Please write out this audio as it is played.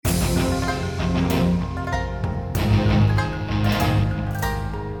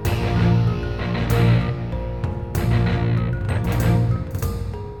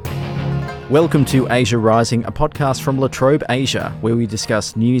Welcome to Asia Rising, a podcast from La Trobe Asia, where we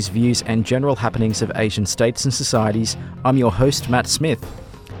discuss news, views and general happenings of Asian states and societies. I'm your host, Matt Smith.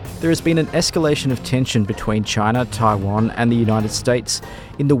 There has been an escalation of tension between China, Taiwan and the United States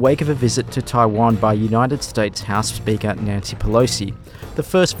in the wake of a visit to Taiwan by United States House Speaker Nancy Pelosi, the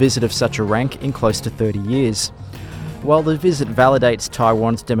first visit of such a rank in close to 30 years. While the visit validates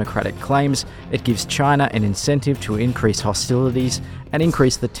Taiwan's democratic claims, it gives China an incentive to increase hostilities and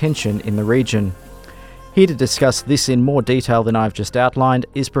increase the tension in the region. Here to discuss this in more detail than I've just outlined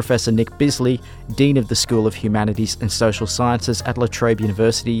is Professor Nick Bisley, Dean of the School of Humanities and Social Sciences at La Trobe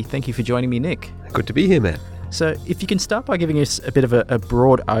University. Thank you for joining me, Nick. Good to be here, Matt. So if you can start by giving us a bit of a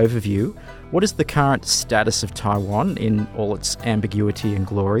broad overview, what is the current status of Taiwan in all its ambiguity and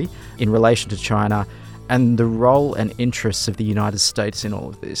glory in relation to China, and the role and interests of the United States in all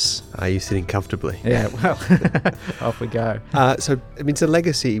of this? Are you sitting comfortably? Yeah, well, off we go. It's a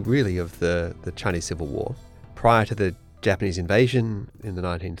legacy, really, of the Chinese Civil War. Prior to the Japanese invasion in the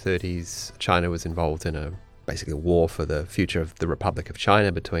 1930s, China was involved in basically a war for the future of the Republic of China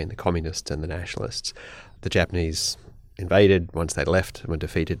between the communists and the nationalists. The Japanese invaded once they left and were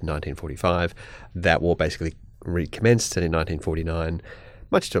defeated in 1945. That war basically recommenced, and in 1949,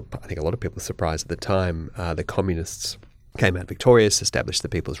 much to, I think, a lot of people's surprise at the time, the communists came out victorious, established the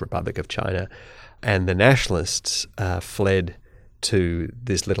People's Republic of China, and the nationalists fled to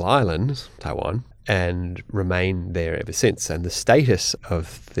this little island, Taiwan, and remained there ever since. And the status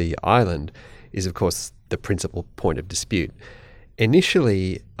of the island is, of course, the principal point of dispute.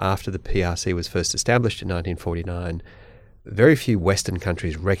 Initially, after the PRC was first established in 1949, very few Western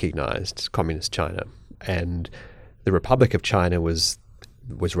countries recognized Communist China, and the Republic of China was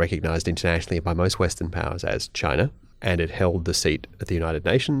recognized internationally by most Western powers as China, and it held the seat at the United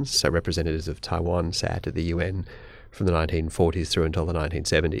Nations. So representatives of Taiwan sat at the UN from the 1940s through until the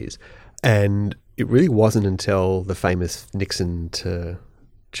 1970s. And it really wasn't until the famous Nixon to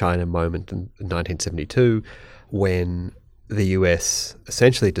China moment in 1972 when the US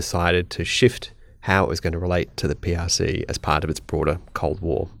essentially decided to shift how it was going to relate to the PRC as part of its broader Cold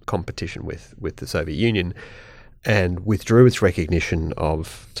War competition with the Soviet Union, and withdrew its recognition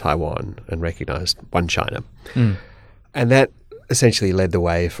of Taiwan and recognized one China. And that essentially led the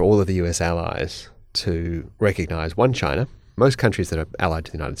way for all of the US allies to recognize one China. Most countries that are allied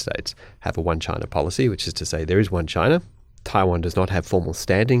to the United States have a one China policy, which is to say there is one China. Taiwan does not have formal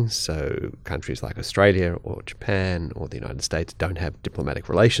standing, so countries like Australia or Japan or the United States don't have diplomatic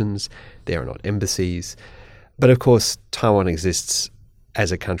relations. There are not embassies. But of course, Taiwan exists as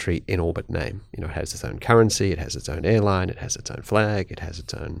a country in all but name. It has its own currency, it has its own airline, it has its own flag, it has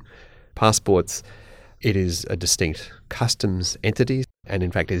its own passports. It is a distinct customs entity, and in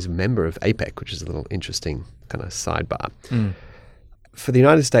fact is a member of APEC, which is a little interesting kind of sidebar. For the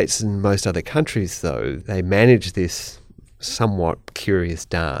United States and most other countries, though, they manage this somewhat curious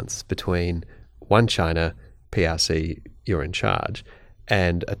dance between one China, PRC, you're in charge,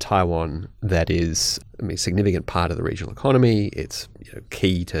 and a Taiwan that is a significant part of the regional economy. It's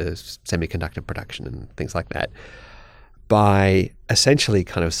key to semiconductor production and things like that. By essentially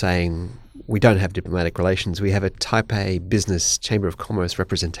kind of saying, we don't have diplomatic relations, we have a Taipei Business Chamber of Commerce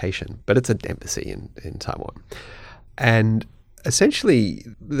representation, but it's an embassy in Taiwan. And essentially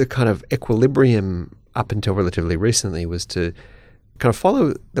the kind of equilibrium up until relatively recently was to kind of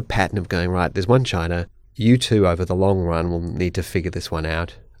follow the pattern of going, right, there's one China, you two over the long run will need to figure this one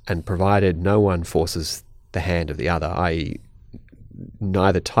out, and provided no one forces the hand of the other, i.e.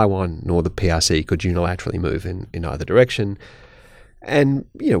 neither Taiwan nor the PRC could unilaterally move in either direction. And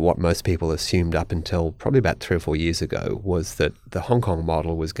what most people assumed up until probably about 3 or 4 years ago was that the Hong Kong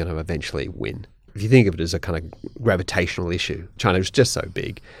model was going to eventually win. If you think of it as a kind of gravitational issue, China was just so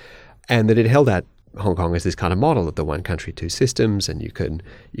big, and that it held out Hong Kong as this kind of model of the one country, two systems, and you can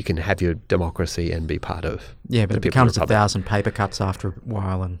have your democracy and be part of. Yeah, but it becomes 1,000 paper cuts after a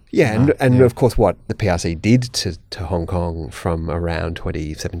while, and of course what the PRC did to Hong Kong from around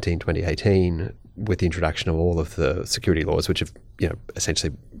 2017, 2018, with the introduction of all of the security laws, which have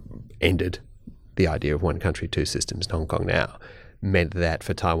essentially ended the idea of one country, two systems in Hong Kong now, meant that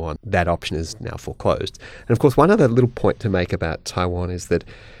for Taiwan that option is now foreclosed. And of course, one other little point to make about Taiwan is that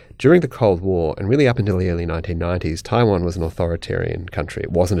during the Cold War, and really up until the early 1990s, Taiwan was an authoritarian country. It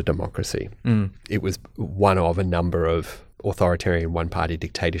wasn't a democracy. It was one of a number of authoritarian one-party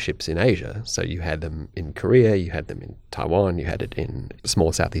dictatorships in Asia. So you had them in Korea, you had them in Taiwan, you had it in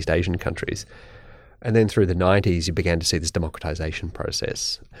small Southeast Asian countries. And then through the 90s, you began to see this democratization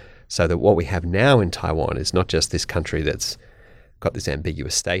process. So that what we have now in Taiwan is not just this country that's got this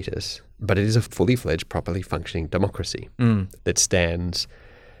ambiguous status, but it is a fully fledged, properly functioning democracy that stands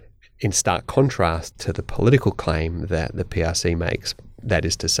in stark contrast to the political claim that the PRC makes. That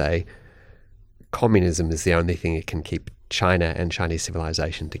is to say, communism is the only thing that can keep China and Chinese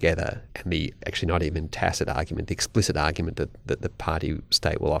civilization together, and the actually not even tacit argument, the explicit argument that the party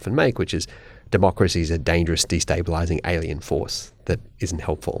state will often make, which is democracy is a dangerous, destabilizing alien force that isn't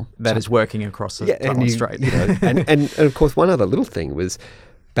helpful. That is working across the Taiwan Strait. And of course, one other little thing was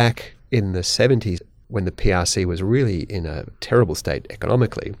back in the 70s when the PRC was really in a terrible state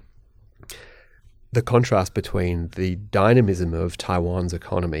economically, the contrast between the dynamism of Taiwan's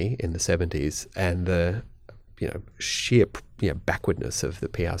economy in the 70s and the sheer backwardness of the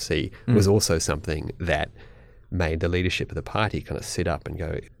PRC was also something that made the leadership of the party kind of sit up and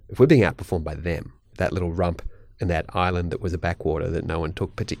go, if we're being outperformed by them, that little rump and that island that was a backwater that no one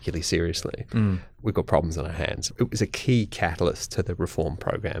took particularly seriously, we've got problems on our hands. It was a key catalyst to the reform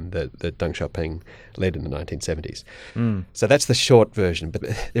program that Deng Xiaoping led in the 1970s. So that's the short version, but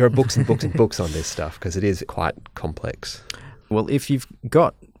there are books and books and books on this stuff because it is quite complex. Well, if you've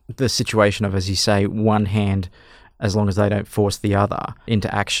got the situation of, as you say, one hand, as long as they don't force the other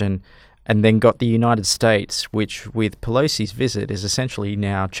into action, and then got the United States, which with Pelosi's visit is essentially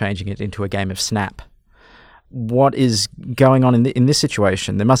now changing it into a game of snap. What is going on in this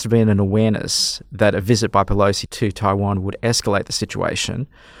situation? There must have been an awareness that a visit by Pelosi to Taiwan would escalate the situation.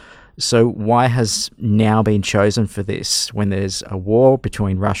 So why has now been chosen for this when there's a war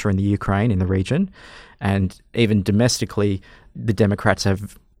between Russia and the Ukraine in the region, and even domestically, the Democrats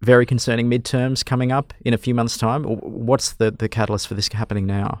have very concerning midterms coming up in a few months' time? What's the catalyst for this happening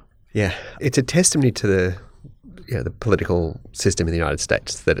now? Yeah, it's a testimony to the political system in the United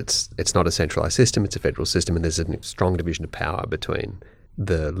States, that it's not a centralized system, it's a federal system, and there's a strong division of power between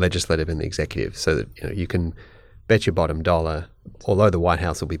the legislative and the executive, so that you can bet your bottom dollar, although the White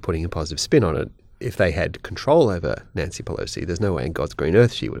House will be putting a positive spin on it, if they had control over Nancy Pelosi, there's no way in God's green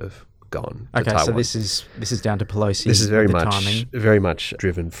earth she would have gone to Taiwan. So this is down to Pelosi. This is very much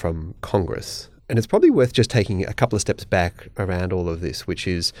driven from Congress. And it's probably worth just taking a couple of steps back around all of this, which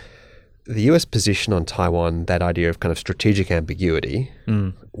is the US position on Taiwan, that idea of kind of strategic ambiguity,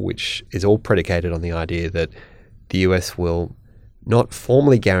 which is all predicated on the idea that the US will not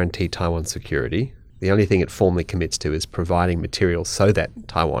formally guarantee Taiwan's security. The only thing it formally commits to is providing materials so that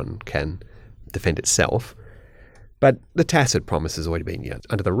Taiwan can defend itself. But the tacit promise has already been,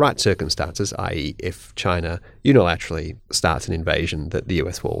 under the right circumstances, i.e. if China unilaterally starts an invasion, that the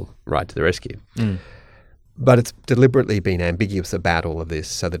US will ride to the rescue. But it's deliberately been ambiguous about all of this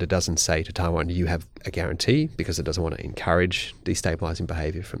so that it doesn't say to Taiwan, you have a guarantee, because it doesn't want to encourage destabilizing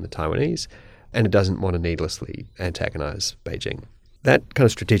behavior from the Taiwanese, and it doesn't want to needlessly antagonize Beijing. That kind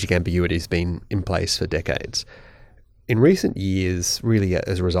of strategic ambiguity has been in place for decades. In recent years, really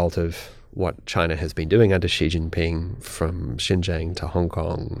as a result of what China has been doing under Xi Jinping, from Xinjiang to Hong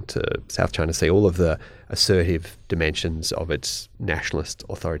Kong to South China Sea, all of the assertive dimensions of its nationalist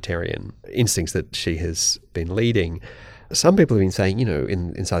authoritarian instincts that Xi has been leading, some people have been saying,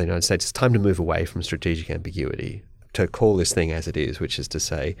 inside the United States, it's time to move away from strategic ambiguity, to call this thing as it is, which is to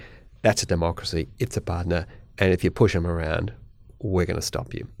say, that's a democracy, it's a partner, and if you push them around, we're going to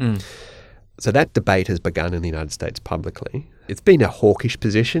stop you. So that debate has begun in the United States publicly. It's been a hawkish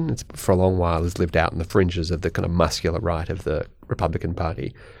position. It's for a long while has lived out in the fringes of the kind of muscular right of the Republican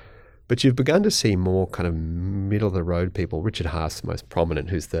Party. But you've begun to see more kind of middle-of-the-road people. Richard Haas, the most prominent,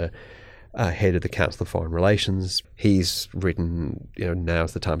 who's the head of the Council of Foreign Relations. He's written,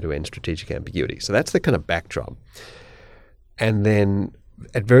 now's the time to end strategic ambiguity. So that's the kind of backdrop. And then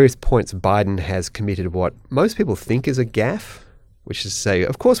at various points, Biden has committed what most people think is a gaffe, which is to say,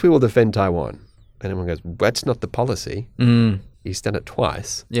 of course we will defend Taiwan. And everyone goes, that's not the policy. He's done it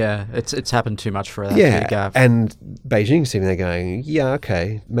twice. Yeah, it's happened too much for that to be a gaffe. And Beijing's sitting there going,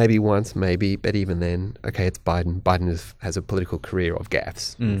 okay, maybe once, maybe, but even then, okay, it's Biden. Biden has a political career of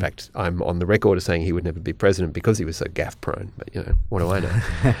gaffes. In fact, I'm on the record as saying he would never be president because he was so gaffe prone. But, what do I know?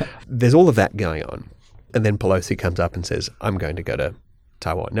 There's all of that going on. And then Pelosi comes up and says, I'm going to go to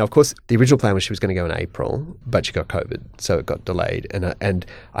Taiwan. Now, of course, the original plan was she was going to go in April, but she got COVID, so it got delayed. And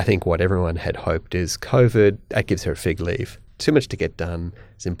I think what everyone had hoped is COVID, that gives her a fig leaf. Too much to get done.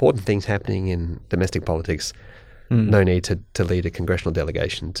 There's important things happening in domestic politics. No need to lead a congressional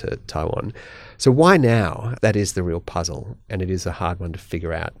delegation to Taiwan. So why now? That is the real puzzle, and it is a hard one to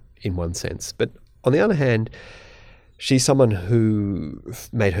figure out in one sense. But on the other hand, she's someone who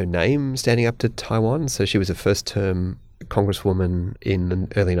made her name standing up to Taiwan. So she was a first-term congresswoman in the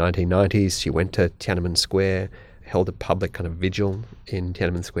early 1990s. She went to Tiananmen Square, held a public kind of vigil in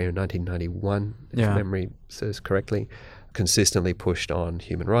Tiananmen Square in 1991, if memory serves correctly. consistently pushed on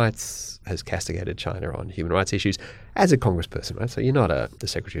human rights, has castigated China on human rights issues as a congressperson, right? So you're not the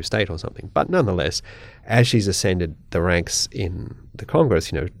Secretary of State or something. But nonetheless, as she's ascended the ranks in the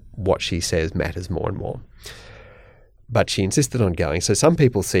Congress, what she says matters more and more. But she insisted on going. So some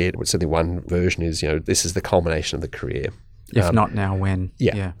people see it, certainly one version is, this is the culmination of the career. If not now, when?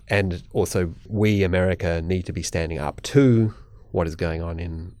 Yeah. And also, we, America, need to be standing up to what is going on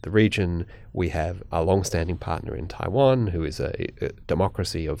in the region. We have a long-standing partner in Taiwan who is a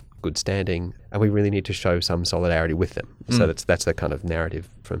democracy of good standing, and we really need to show some solidarity with them. So that's the kind of narrative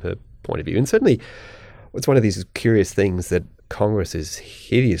from her point of view. And certainly, it's one of these curious things that Congress is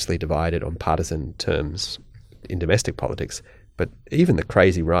hideously divided on partisan terms in domestic politics, but even the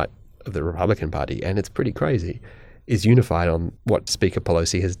crazy right of the Republican Party, and it's pretty crazy, is unified on what Speaker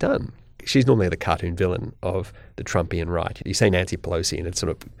Pelosi has done. She's normally the cartoon villain of the Trumpian right. You say Nancy Pelosi and it's sort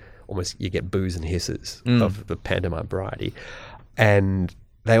of almost, you get boos and hisses of the pantomime variety. And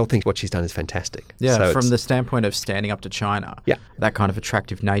they all think what she's done is fantastic. Yeah, so from the standpoint of standing up to China, that kind of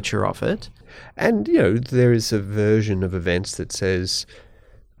attractive nature of it. And, there is a version of events that says,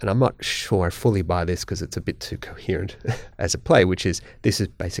 and I'm not sure I fully buy this because it's a bit too coherent as a play, which is this is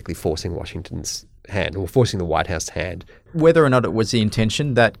basically forcing Washington's hand or forcing the White House hand. Whether or not it was the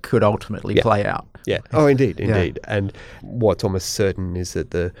intention, that could ultimately play out. Yeah. Oh, indeed. And what's almost certain is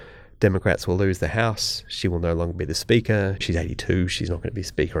that the Democrats will lose the House. She will no longer be the Speaker. She's 82. She's not going to be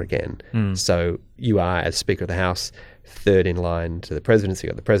Speaker again. So you are, as Speaker of the House, third in line to the presidency.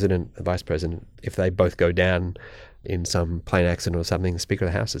 You've got the President, the Vice President. If they both go down in some plane accident or something, the Speaker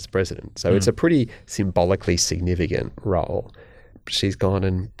of the House is the President. So it's a pretty symbolically significant role. She's gone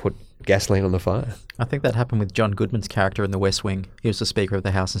and put gasoline on the fire. I think that happened with John Goodman's character in The West Wing. He was the Speaker of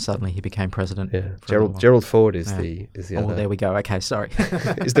the House and suddenly he became president. Yeah, Gerald Ford is the other. Oh, there we go. Okay, sorry.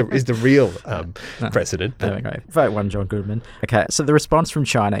 is the real president. Anyway, vote one, John Goodman. Okay, so the response from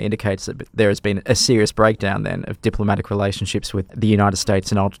China indicates that there has been a serious breakdown then of diplomatic relationships with the United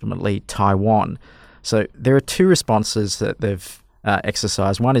States and ultimately Taiwan. So there are two responses that they've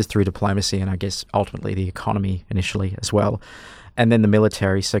exercised. One is through diplomacy and I guess ultimately the economy initially as well, and then the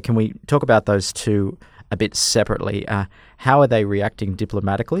military. So can we talk about those two a bit separately? How are they reacting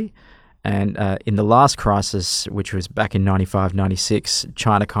diplomatically? And in the last crisis, which was back in 95, 96,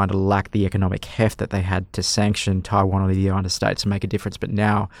 China kind of lacked the economic heft that they had to sanction Taiwan or the United States and make a difference. But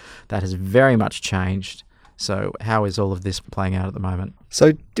now that has very much changed. So how is all of this playing out at the moment?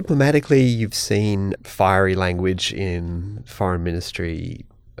 So diplomatically, you've seen fiery language in foreign ministry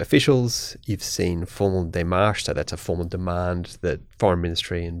officials. You've seen formal démarche, so that's a formal demand that foreign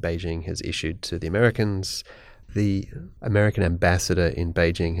ministry in Beijing has issued to the Americans. The American ambassador in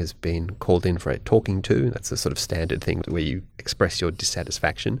Beijing has been called in for a talking to. That's a sort of standard thing where you express your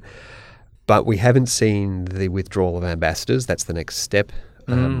dissatisfaction. But we haven't seen the withdrawal of ambassadors. That's the next step,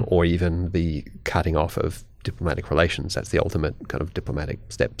 or even the cutting off of diplomatic relations. That's the ultimate kind of diplomatic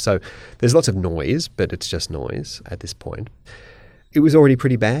step. So there's lots of noise, but it's just noise at this point. It was already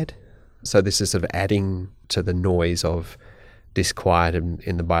pretty bad. So this is sort of adding to the noise of disquiet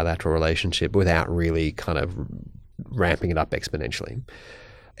in the bilateral relationship without really kind of ramping it up exponentially.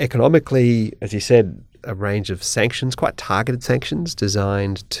 Economically, as you said, a range of sanctions, quite targeted sanctions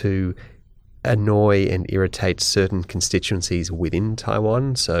designed to annoy and irritate certain constituencies within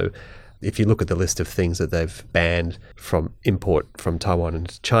Taiwan. So if you look at the list of things that they've banned from import from Taiwan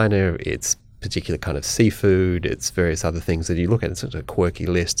into China, it's particular kind of seafood, it's various other things that you look at. It's sort of a quirky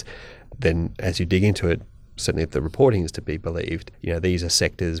list. Then as you dig into it, certainly if the reporting is to be believed, these are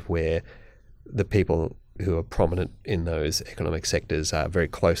sectors where the people who are prominent in those economic sectors are very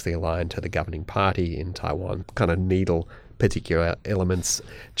closely aligned to the governing party in Taiwan, kind of needle particular elements.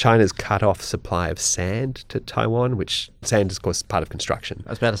 China's cut off supply of sand to Taiwan, which sand is, of course, part of construction.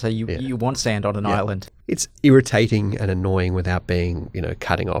 I was about to say, you want sand on an island. It's irritating and annoying without being,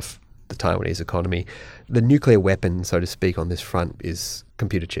 cutting off the Taiwanese economy. The nuclear weapon, so to speak, on this front is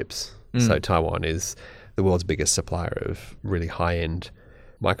computer chips. So Taiwan is the world's biggest supplier of really high-end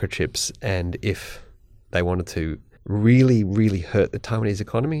microchips. And if they wanted to really, really hurt the Taiwanese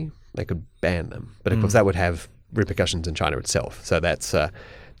economy, they could ban them. But of course, that would have repercussions in China itself. So that's a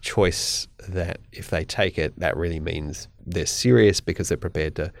choice that if they take it, that really means they're serious because they're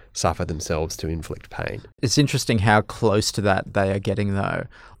prepared to suffer themselves to inflict pain. It's interesting how close to that they are getting, though.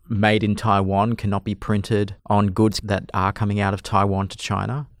 Made in Taiwan cannot be printed on goods that are coming out of Taiwan to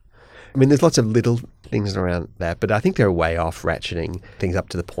China. I mean, there's lots of little things around that, but I think they're way off ratcheting things up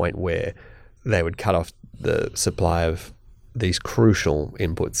to the point where they would cut off the supply of these crucial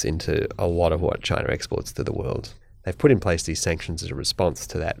inputs into a lot of what China exports to the world. They've put in place these sanctions as a response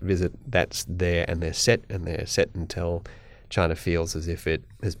to that visit. That's there and they're set until China feels as if it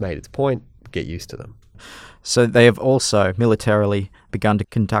has made its point, get used to them. So they have also militarily begun to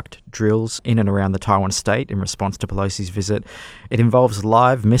conduct drills in and around the Taiwan state in response to Pelosi's visit. It involves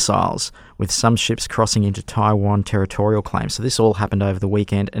live missiles, with some ships crossing into Taiwan territorial claims. So this all happened over the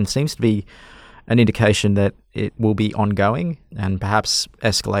weekend and seems to be an indication that it will be ongoing and perhaps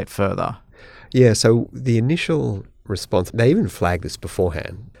escalate further. Yeah, so the initial response, they even flagged this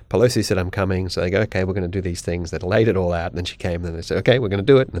beforehand. Pelosi said, I'm coming. So they go, okay, we're going to do these things. They laid it all out. And then she came and they said, okay, we're going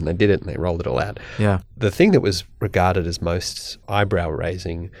to do it. And then they did it and they rolled it all out. Yeah. The thing that was regarded as most eyebrow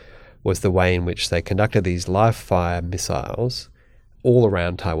raising was the way in which they conducted these live fire missiles all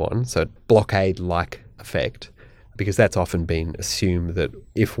around Taiwan. So blockade-like effect, because that's often been assumed that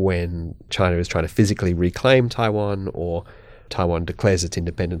when China is trying to physically reclaim Taiwan, or Taiwan declares its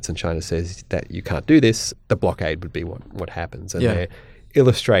independence and China says that you can't do this, the blockade would be what happens. And they're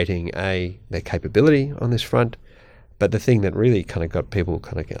illustrating their capability on this front. But the thing that really kind of got people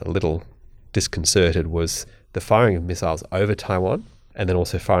kind of a little disconcerted was the firing of missiles over Taiwan, and then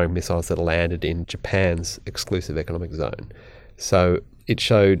also firing missiles that landed in Japan's exclusive economic zone. So it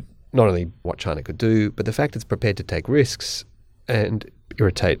showed not only what China could do, but the fact it's prepared to take risks and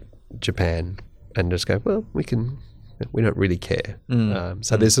irritate Japan and just go, well, we don't really care.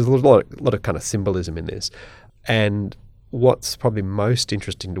 So there's a lot of kind of symbolism in this. And what's probably most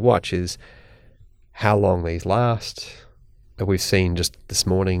interesting to watch is how long these last. We've seen just this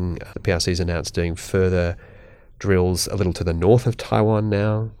morning, the PRC's announced doing further drills a little to the north of Taiwan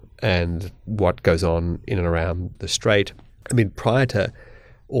now, and what goes on in and around the strait. I mean, prior to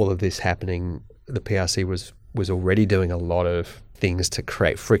all of this happening, the PRC was already doing a lot of things to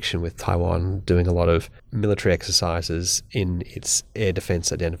create friction with Taiwan, doing a lot of military exercises in its air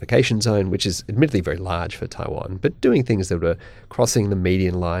defense identification zone, which is admittedly very large for Taiwan, but doing things that were crossing the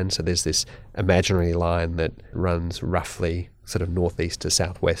median line. So there's this imaginary line that runs roughly sort of northeast to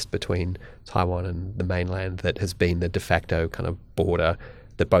southwest between Taiwan and the mainland that has been the de facto kind of border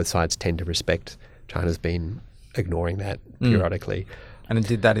that both sides tend to respect. China's been ignoring that periodically. And it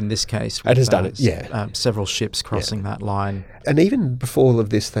did that in this case. It has done it, yeah. Several ships crossing that line. And even before all of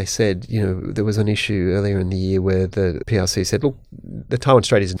this, they said, there was an issue earlier in the year where the PRC said, look, the Taiwan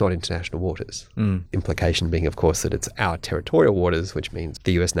Strait is not international waters. Implication being, of course, that it's our territorial waters, which means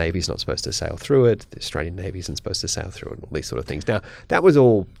the US Navy is not supposed to sail through it, the Australian Navy isn't supposed to sail through it, and all these sort of things. Now, that was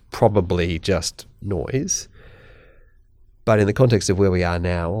all probably just noise. But in the context of where we are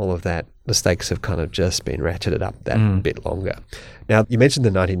now, all of that, the stakes have kind of just been ratcheted up that bit longer. Now, you mentioned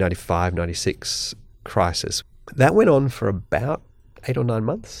the 1995-96 crisis. That went on for about 8 or 9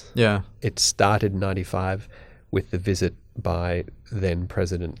 months. Yeah. It started in 95 with the visit by then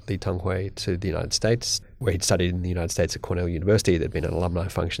President Lee Teng-hui to the United States, where he'd studied in the United States at Cornell University. There'd been an alumni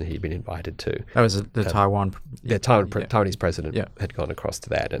function he'd been invited to. That was the Taiwan... The Taiwanese president had gone across to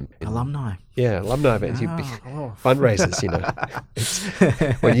that. And alumni. Yeah, alumni events. Fundraisers,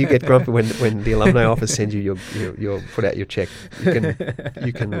 It's, when you get grumpy, when the alumni office sends you your put out your check,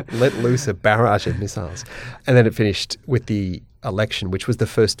 you can let loose a barrage of missiles. And then it finished with the election, which was the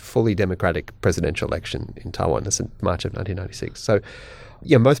first fully democratic presidential election in Taiwan. That's in March of 1996. So,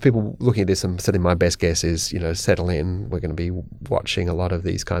 most people looking at this, and certainly my best guess is, settle in. We're going to be watching a lot of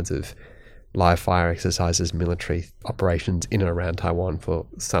these kinds of live fire exercises, military operations in and around Taiwan for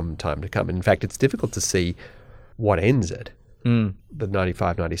some time to come. In fact, it's difficult to see what ends it. The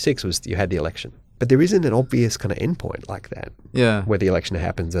 95-96 was you had the election. But there isn't an obvious kind of endpoint like that. Yeah. Where the election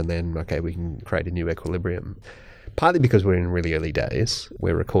happens and then, okay, we can create a new equilibrium. Partly because we're in really early days.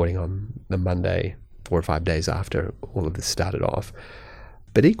 We're recording on the Monday, 4 or 5 days after all of this started off.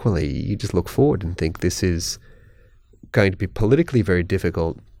 But equally, you just look forward and think this is going to be politically very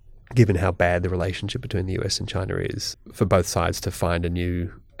difficult, given how bad the relationship between the US and China is, for both sides to find a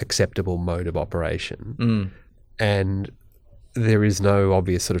new acceptable mode of operation. And there is no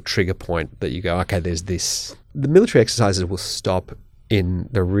obvious sort of trigger point that you go, okay, there's this. The military exercises will stop in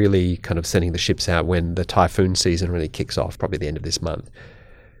the really kind of sending the ships out when the typhoon season really kicks off, probably the end of this month.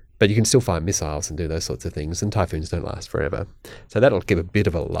 But you can still fire missiles and do those sorts of things, and typhoons don't last forever. So that'll give a bit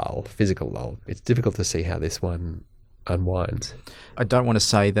of a lull, physical lull. It's difficult to see how this one unwinds. I don't want to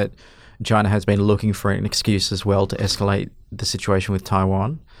say that China has been looking for an excuse as well to escalate the situation with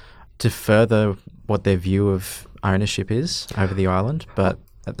Taiwan to further what their view of ownership is over the island. But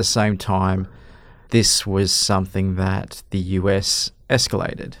at the same time, this was something that the US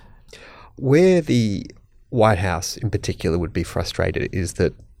escalated. Where the White House in particular would be frustrated is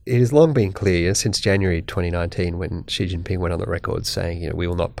that it has long been clear since January 2019 when Xi Jinping went on the record saying, we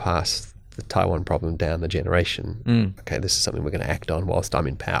will not pass the Taiwan problem down the generation. Okay, this is something we're going to act on whilst I'm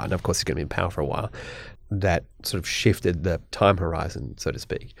in power. And of course, he's going to be in power for a while. That sort of shifted the time horizon, so to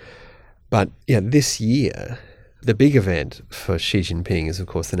speak. But this year, the big event for Xi Jinping is, of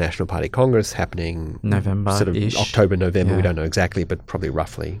course, the National Party Congress happening November-ish. sort of October, November. Yeah. We don't know exactly, but probably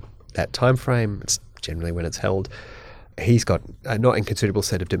roughly that time frame. It's generally when it's held. He's got a not inconsiderable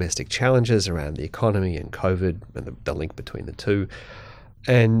set of domestic challenges around the economy and COVID and the link between the two.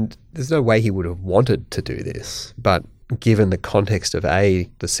 And there's no way he would have wanted to do this. But given the context of A,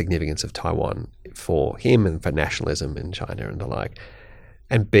 the significance of Taiwan for him and for nationalism in China and the like,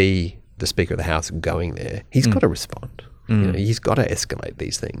 and B, the Speaker of the House going there, he's got to respond. He's got to escalate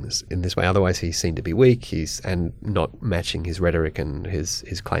these things in this way. Otherwise, he's seen to be weak and not matching his rhetoric and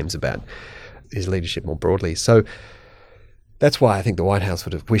his claims about his leadership more broadly. So that's why I think the White House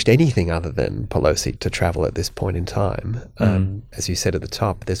would have wished anything other than Pelosi to travel at this point in time. As you said at the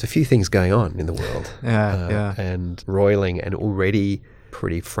top, there's a few things going on in the world. And roiling an already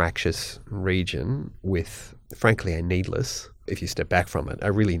pretty fractious region with, frankly, a needless, if you step back from it,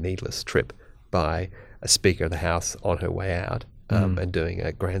 a really needless trip by a Speaker of the House on her way out and doing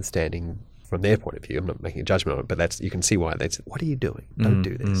a grandstanding from their point of view. I'm not making a judgment on it, but you can see why they said, what are you doing? Don't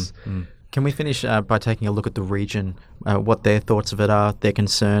do this. Can we finish by taking a look at the region, what their thoughts of it are, their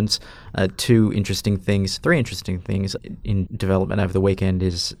concerns? Three interesting things in development over the weekend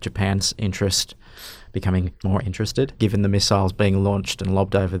is Japan's interest becoming more interested, given the missiles being launched and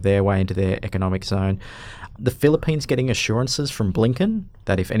lobbed over their way into their economic zone. The Philippines getting assurances from Blinken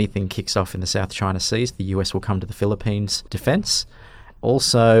that if anything kicks off in the South China Seas, the US will come to the Philippines' defense.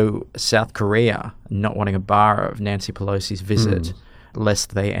 Also, South Korea not wanting a bar of Nancy Pelosi's visit,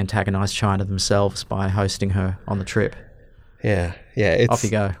 lest they antagonize China themselves by hosting her on the trip. Yeah. Off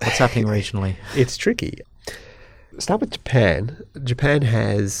you go. What's happening regionally? It's tricky. Start with Japan. Japan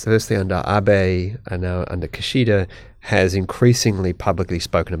has, firstly under Abe and now under Kishida, has increasingly publicly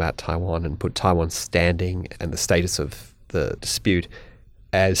spoken about Taiwan and put Taiwan's standing and the status of the dispute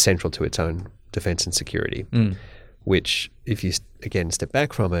as central to its own defense and security, which, if you, again, step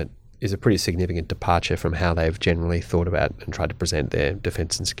back from it, is a pretty significant departure from how they've generally thought about and tried to present their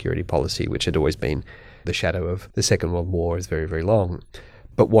defense and security policy, which had always been the shadow of the Second World War is very, very long.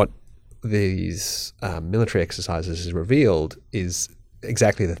 But what these military exercises has revealed is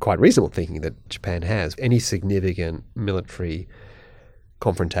exactly the quite reasonable thinking that Japan has. Any significant military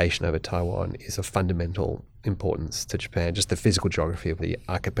confrontation over Taiwan is of fundamental importance to Japan. Just the physical geography of the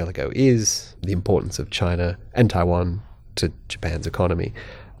archipelago is the importance of China and Taiwan to Japan's economy.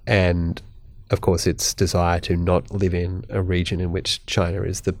 And, of course, its desire to not live in a region in which China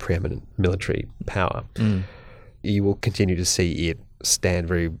is the preeminent military power. You will continue to see it stand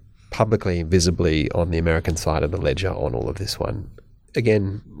very publicly and visibly on the American side of the ledger on all of this one.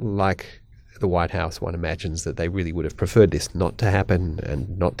 Again, like the White House, one imagines that they really would have preferred this not to happen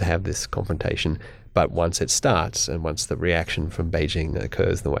and not to have this confrontation. But once it starts and once the reaction from Beijing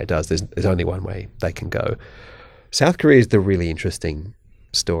occurs the way it does, there's only one way they can go. South Korea is the really interesting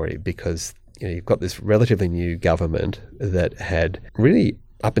story because you've got this relatively new government that had really,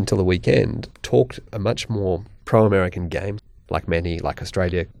 up until the weekend, talked a much more pro-American game. Like many, like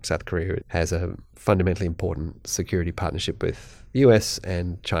Australia, South Korea has a fundamentally important security partnership with the US,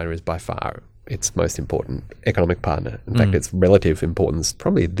 and China is by far its most important economic partner. In fact, its relative importance,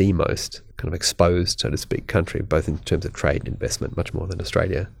 probably the most kind of exposed, so to speak, country, both in terms of trade and investment, much more than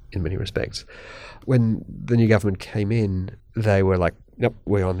Australia in many respects. When the new government came in, they were like, nope,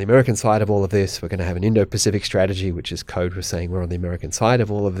 we're on the American side of all of this. We're going to have an Indo-Pacific strategy, which is code for saying we're on the American side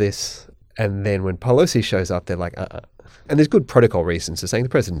of all of this. And then when Pelosi shows up, they're like, And there's good protocol reasons for saying the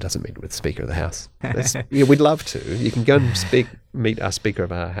president doesn't meet with the Speaker of the House. We'd love to. You can go and meet our Speaker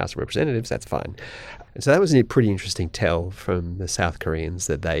of our House of Representatives. That's fine. And so that was a pretty interesting tell from the South Koreans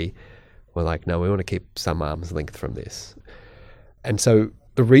that they were like, no, we want to keep some arm's length from this. And so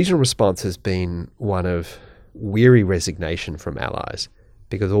the regional response has been one of weary resignation from allies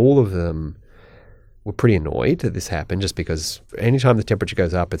because all of them were pretty annoyed that this happened just because anytime the temperature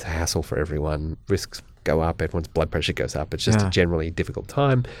goes up, it's a hassle for everyone. Risks go up, everyone's blood pressure goes up. It's just a generally difficult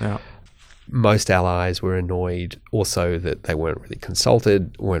time. Yeah. Most allies were annoyed also that they weren't really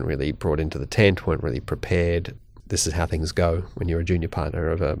consulted, weren't really brought into the tent, weren't really prepared. This is how things go when you're a junior partner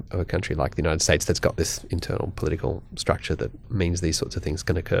of a country like the United States that's got this internal political structure that means these sorts of things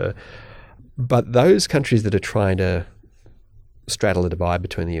can occur. But those countries that are trying to straddle the divide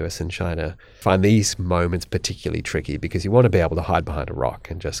between the US and China find these moments particularly tricky because you want to be able to hide behind a rock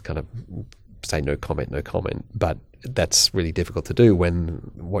and just kind of say no comment. But that's really difficult to do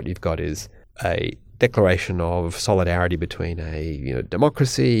when what you've got is a declaration of solidarity between a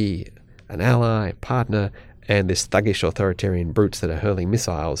democracy, an ally, a partner, and this thuggish authoritarian brutes that are hurling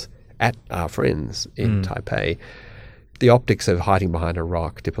missiles at our friends in Taipei. The optics of hiding behind a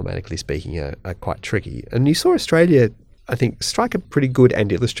rock, diplomatically speaking, are quite tricky. And you saw Australia, I think, strike a pretty good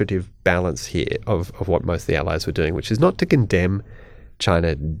and illustrative balance here of what most of the allies were doing, which is not to condemn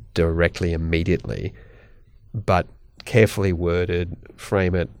China directly immediately, but carefully worded,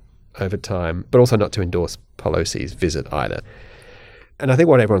 frame it over time, but also not to endorse Pelosi's visit either. And I think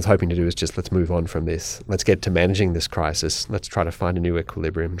what everyone's hoping to do is just let's move on from this. Let's get to managing this crisis. Let's try to find a new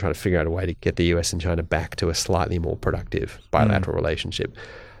equilibrium, try to figure out a way to get the US and China back to a slightly more productive bilateral relationship.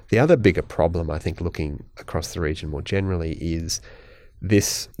 The other bigger problem, I think, looking across the region more generally, is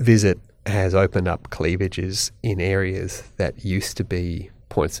this visit has opened up cleavages in areas that used to be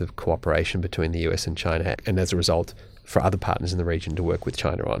points of cooperation between the US and China, and as a result, for other partners in the region to work with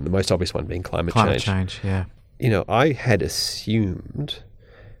China on. The most obvious one being climate change. Yeah. You know, I had assumed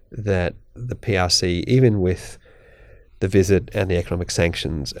that the PRC, even with the visit and the economic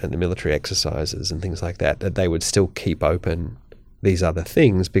sanctions and the military exercises and things like that, that they would still keep open these other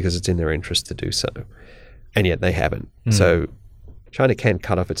things because it's in their interest to do so. And yet they haven't. So China can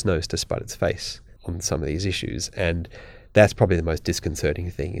cut off its nose to spite its face on some of these issues. And that's probably the most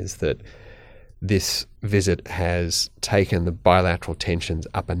disconcerting thing, is that this visit has taken the bilateral tensions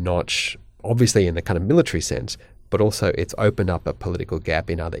up a notch, obviously in the kind of military sense, but also it's opened up a political gap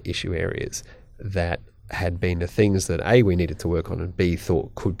in other issue areas that had been the things that A, we needed to work on, and B,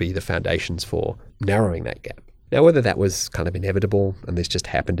 thought could be the foundations for narrowing that gap. Now, whether that was kind of inevitable and this just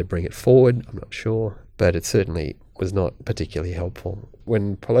happened to bring it forward, I'm not sure, but it certainly was not particularly helpful.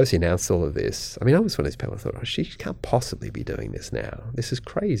 When Pelosi announced all of this, I mean, I was one of these people who thought, oh, she can't possibly be doing this now. This is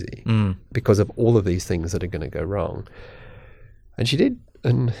crazy because of all of these things that are going to go wrong. And she did,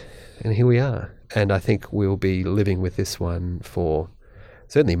 and here we are. And I think we'll be living with this one for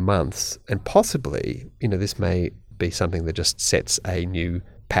certainly months, and possibly, you know, this may be something that just sets a new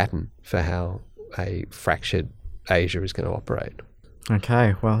pattern for how a fractured Asia is going to operate.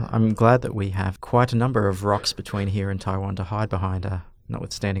 Okay, well, I'm glad that we have quite a number of rocks between here and Taiwan to hide behind,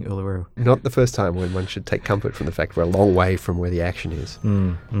 notwithstanding Uluru. Not the first time when one should take comfort from the fact we're a long way from where the action is.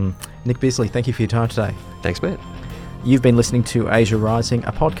 Nick Bisley, thank you for your time today. Thanks, Matt. You've been listening to Asia Rising,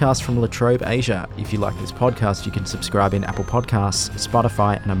 a podcast from La Trobe Asia. If you like this podcast, you can subscribe in Apple Podcasts,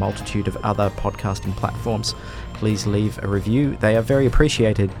 Spotify, and a multitude of other podcasting platforms. Please leave a review. They are very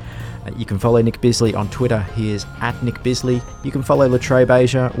appreciated. You can follow Nick Bisley on Twitter. He is @NickBisley. You can follow La Trobe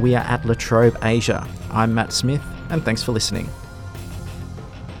Asia. We are @La Trobe Asia. I'm Matt Smith, and thanks for listening.